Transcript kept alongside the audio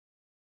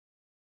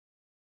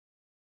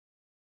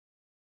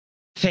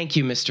Thank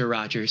you, Mr.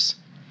 Rogers.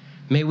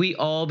 May we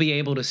all be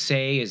able to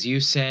say, as you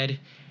said,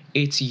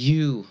 it's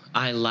you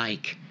I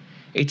like.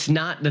 It's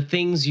not the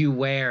things you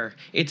wear.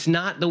 It's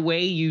not the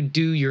way you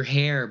do your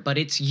hair, but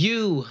it's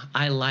you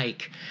I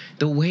like.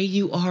 The way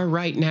you are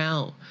right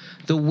now.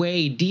 The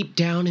way deep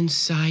down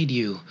inside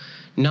you.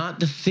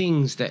 Not the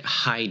things that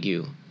hide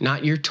you.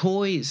 Not your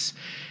toys.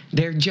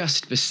 They're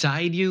just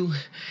beside you.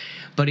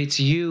 But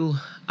it's you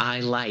I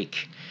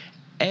like.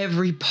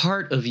 Every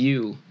part of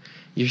you.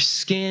 Your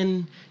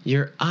skin,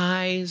 your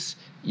eyes,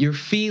 your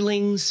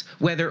feelings,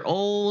 whether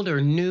old or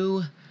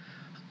new.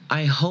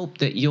 I hope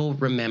that you'll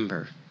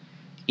remember,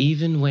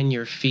 even when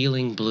you're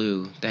feeling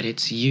blue, that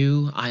it's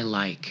you I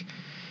like.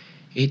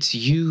 It's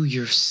you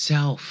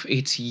yourself.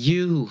 It's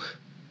you.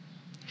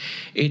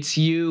 It's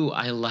you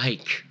I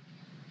like.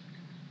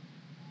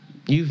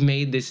 You've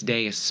made this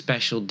day a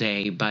special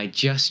day by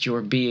just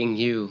your being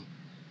you.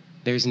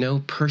 There's no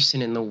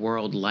person in the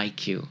world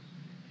like you,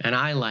 and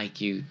I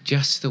like you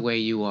just the way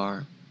you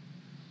are.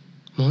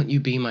 Won't you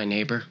be my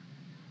neighbor?